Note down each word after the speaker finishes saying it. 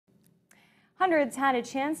Hundreds had a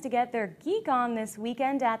chance to get their geek on this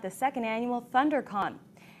weekend at the second annual ThunderCon.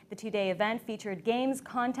 The two-day event featured games,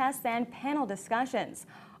 contests, and panel discussions.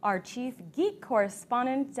 Our chief geek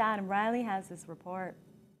correspondent, Adam Riley, has this report.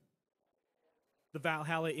 The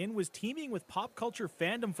Valhalla Inn was teeming with pop culture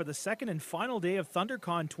fandom for the second and final day of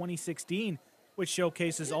ThunderCon 2016, which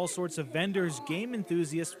showcases all sorts of vendors, game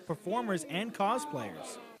enthusiasts, performers, and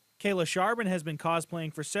cosplayers. Kayla Charbon has been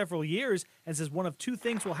cosplaying for several years and says one of two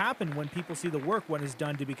things will happen when people see the work one has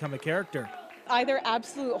done to become a character. Either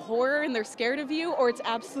absolute horror and they're scared of you, or it's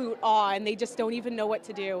absolute awe and they just don't even know what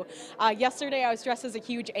to do. Yesterday I was dressed as a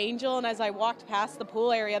huge angel, and as I walked past the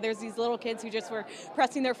pool area, there's these little kids who just were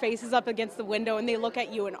pressing their faces up against the window and they look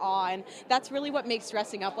at you in awe, and that's really what makes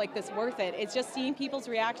dressing up like this worth it. It's just seeing people's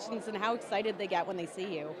reactions and how excited they get when they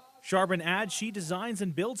see you. Charbon adds she designs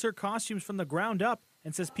and builds her costumes from the ground up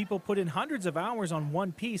and says people put in hundreds of hours on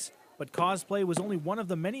one piece, but cosplay was only one of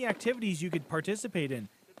the many activities you could participate in.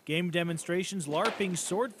 Game demonstrations, LARPing,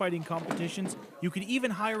 sword fighting competitions. You could even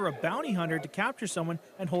hire a bounty hunter to capture someone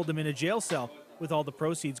and hold them in a jail cell, with all the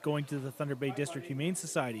proceeds going to the Thunder Bay District Humane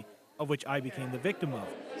Society, of which I became the victim of.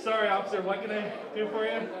 Sorry, officer, what can I do for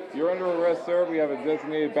you? You're under arrest, sir. We have a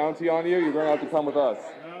designated bounty on you. You're going to have to come with us.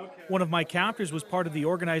 One of my captors was part of the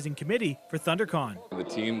organizing committee for ThunderCon. The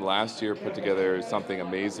team last year put together something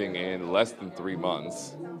amazing in less than 3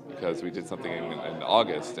 months, because we did something in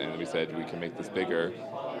August and we said we can make this bigger.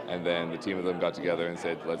 And then the team of them got together and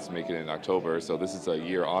said, let's make it in October. So this is a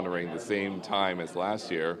year honoring the same time as last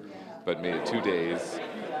year, but made it 2 days.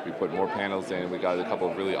 We put more panels in. We got a couple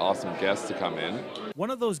of really awesome guests to come in. One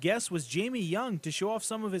of those guests was Jamie Young to show off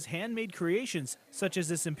some of his handmade creations, such as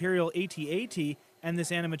this Imperial AT-AT and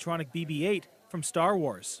this animatronic BB-8 from Star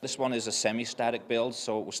Wars. This one is a semi-static build,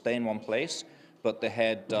 so it will stay in one place, but the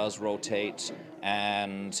head does rotate,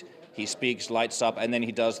 and he speaks, lights up, and then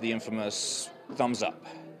he does the infamous thumbs up,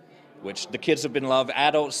 which the kids have been loving.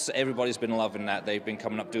 Adults, everybody's been loving that. They've been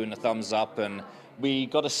coming up doing the thumbs up, and we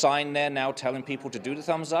got a sign there now telling people to do the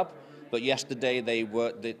thumbs up, but yesterday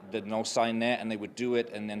there's no sign there, and they would do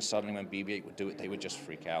it, and then suddenly when BB-8 would do it, they would just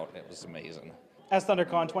freak out. It was amazing. As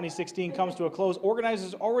ThunderCon 2016 comes to a close,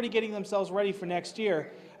 organizers are already getting themselves ready for next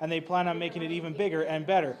year, and they plan on making it even bigger and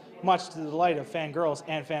better, much to the delight of fangirls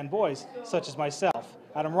and fanboys, such as myself.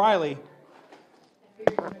 Adam Riley,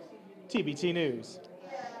 TBT News.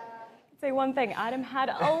 Say one thing, Adam had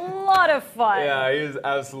a lot of fun. Yeah, he was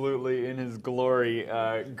absolutely in his glory.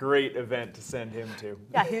 Great event to send him to.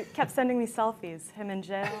 Yeah, he kept sending me selfies, him in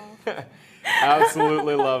jail.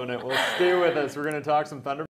 Absolutely loving it. Well, stay with us. We're going to talk some Thunder.